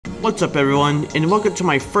What's up everyone, and welcome to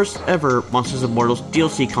my first ever Monsters Immortals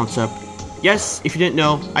DLC concept. Yes, if you didn't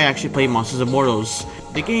know, I actually play Monsters Immortals.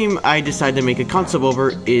 The game I decided to make a concept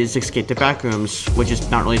over is Escape the Backrooms, which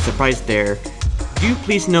is not really a surprise there. Do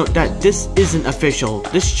please note that this isn't official,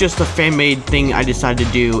 this is just a fan-made thing I decided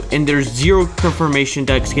to do, and there's zero confirmation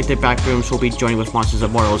that Escape the Backrooms will be joining with Monsters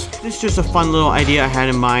Immortals. This is just a fun little idea I had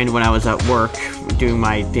in mind when I was at work, doing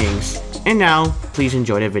my things. And now, please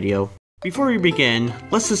enjoy the video. Before we begin,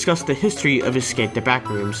 let's discuss the history of Escape the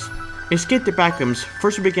Backrooms. Escape the Backrooms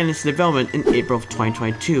first began its development in April of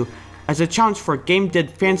 2022 as a challenge for Game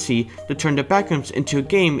Dead Fancy to turn the Backrooms into a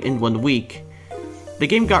game in 1 week. The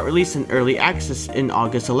game got released in early access in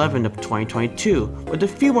August 11 of 2022, with a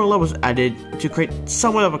few more levels added to create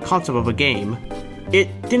somewhat of a concept of a game. It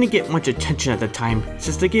didn't get much attention at the time,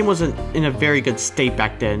 since the game wasn't in a very good state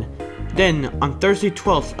back then. Then, on Thursday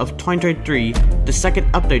 12th of 2023, the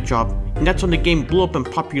second update dropped, and that's when the game blew up in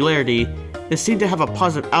popularity. It seemed to have a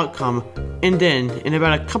positive outcome, and then, in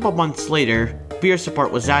about a couple months later, VR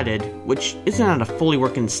support was added, which isn't at a fully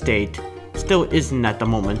working state. Still isn't at the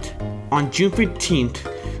moment. On June 15th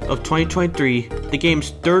of 2023, the game's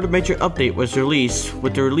third major update was released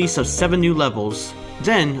with the release of 7 new levels.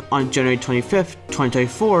 Then, on January 25th,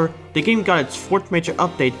 2024, the game got its fourth major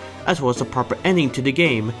update as well as a proper ending to the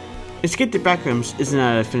game. Escape the Backrooms isn't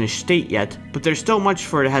at a finished state yet, but there's still much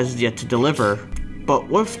for it has yet to deliver. But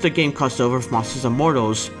what if the game crossed over with Monsters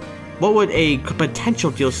Immortals? What would a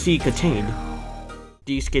potential DLC contain?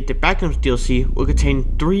 The Escape the Backrooms DLC will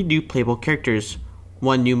contain 3 new playable characters,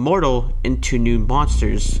 1 new mortal, and 2 new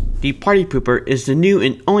monsters. The Party Pooper is the new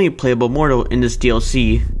and only playable mortal in this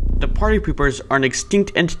DLC. The Party Poopers are an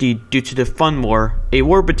extinct entity due to the Fun War, a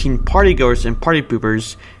war between partygoers and Party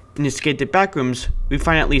Poopers. In Escape the Backrooms, we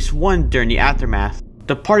find at least one during the aftermath.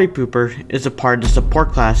 The Party Pooper is a part of the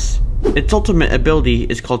support class. Its ultimate ability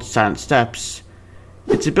is called Silent Steps.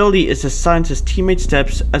 Its ability is to silence its teammates'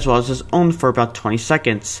 steps as well as its own for about 20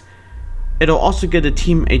 seconds. It'll also give the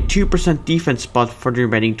team a 2% defense buff for the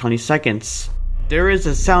remaining 20 seconds. There is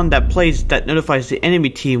a sound that plays that notifies the enemy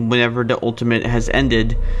team whenever the ultimate has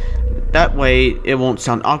ended. That way, it won't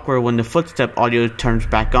sound awkward when the footstep audio turns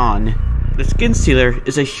back on. The Skin Stealer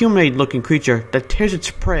is a humanoid looking creature that tears its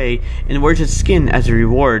prey and wears its skin as a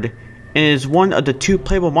reward, and is one of the 2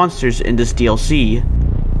 playable monsters in this DLC.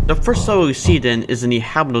 The first level we see then is in the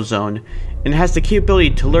Habitable Zone, and has the capability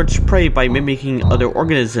to lurch prey by mimicking other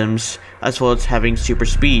organisms, as well as having super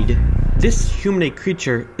speed. This humanoid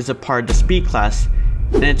creature is a part of the speed class,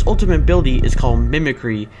 and its ultimate ability is called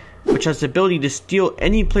Mimicry, which has the ability to steal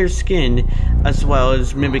any player's skin, as well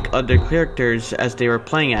as mimic other characters as they were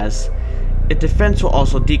playing as. Its defense will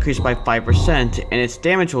also decrease by 5%, and its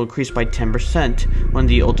damage will increase by 10% when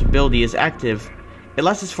the ultimate ability is active. It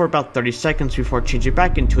lasts for about 30 seconds before changing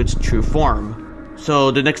back into its true form.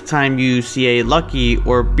 So the next time you see a Lucky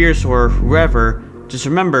or Beerus or whoever, just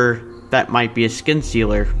remember that might be a Skin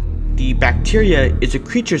Stealer. The Bacteria is a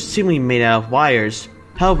creature seemingly made out of wires.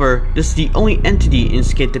 However, this is the only entity in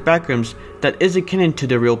Escape the Backrooms that isn't canon to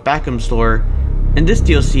the real Backrooms lore. In this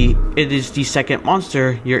DLC, it is the second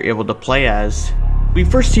monster you're able to play as. We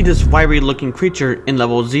first see this wiry looking creature in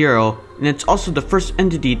level 0, and it's also the first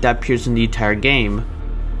entity that appears in the entire game.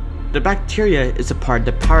 The Bacteria is a part of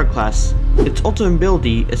the Power class. Its ultimate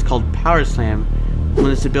ability is called Power Slam. When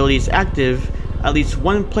this ability is active, at least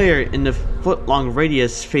one player in the foot-long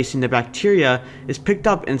radius facing the Bacteria is picked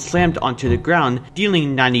up and slammed onto the ground,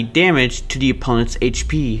 dealing 90 damage to the opponent's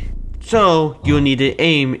HP. So, you'll need to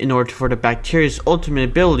aim in order for the Bacteria's ultimate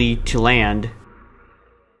ability to land.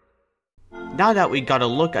 Now that we got a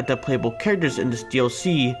look at the playable characters in this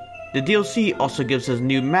DLC, the DLC also gives us a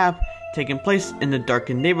new map taking place in the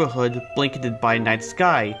darkened neighborhood blanketed by night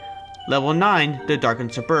sky. Level 9, the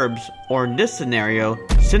darkened suburbs, or in this scenario,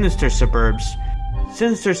 Sinister Suburbs.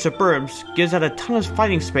 Sinister Suburbs gives out a ton of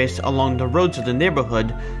fighting space along the roads of the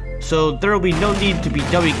neighborhood, so there will be no need to be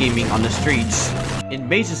dummy gaming on the streets. In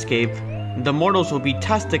Maze Escape, the mortals will be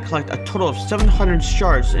tasked to collect a total of 700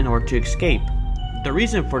 shards in order to escape. The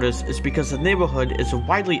reason for this is because the neighborhood is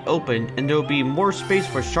widely open and there will be more space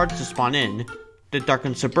for shards to spawn in. The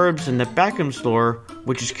darkened suburbs in the Backrooms lore,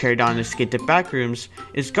 which is carried on in Escape the Backrooms,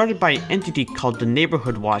 is guarded by an entity called the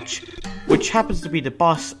Neighborhood Watch, which happens to be the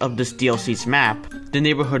boss of this DLC's map. The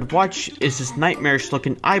Neighborhood Watch is this nightmarish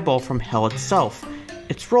looking eyeball from hell itself.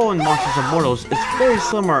 Its role in Monsters Immortals is very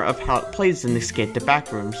similar of how it plays in Escape the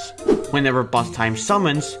Backrooms. Whenever boss time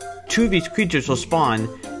summons, 2 of these creatures will spawn,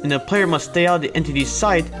 and the player must stay out of the entity's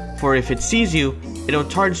sight, for if it sees you, it'll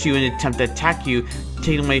charge you and attempt to attack you,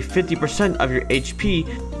 taking away 50% of your HP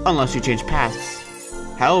unless you change paths.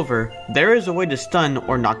 However, there is a way to stun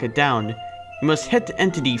or knock it down. You must hit the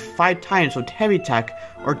entity 5 times with heavy attack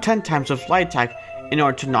or 10 times with light attack in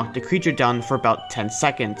order to knock the creature down for about 10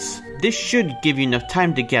 seconds. This should give you enough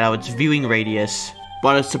time to get out its viewing radius.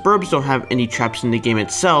 While the suburbs don't have any traps in the game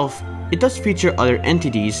itself, it does feature other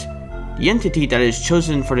entities. The entity that is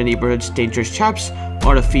chosen for the neighborhood's dangerous traps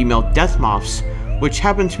are the female death moths, which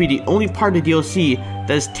happen to be the only part of the DLC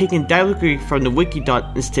that is taken directly from the wiki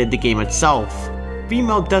instead of the game itself.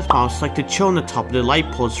 Female death moths like to chill on the top of the light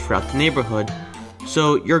poles throughout the neighborhood,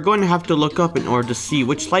 so you're going to have to look up in order to see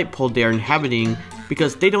which light pole they are inhabiting,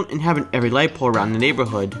 because they don't inhabit every light pole around the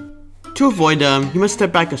neighborhood. To avoid them, you must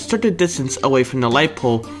step back a certain distance away from the light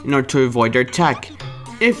pole in order to avoid their attack.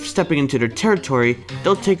 If stepping into their territory,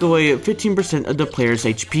 they'll take away 15% of the player's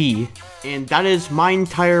HP. And that is my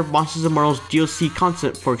entire Monsters Immortals DLC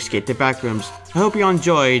concept for Escape the Backrooms. I hope you all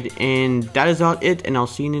enjoyed, and that is about it, and I'll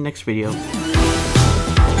see you in the next video.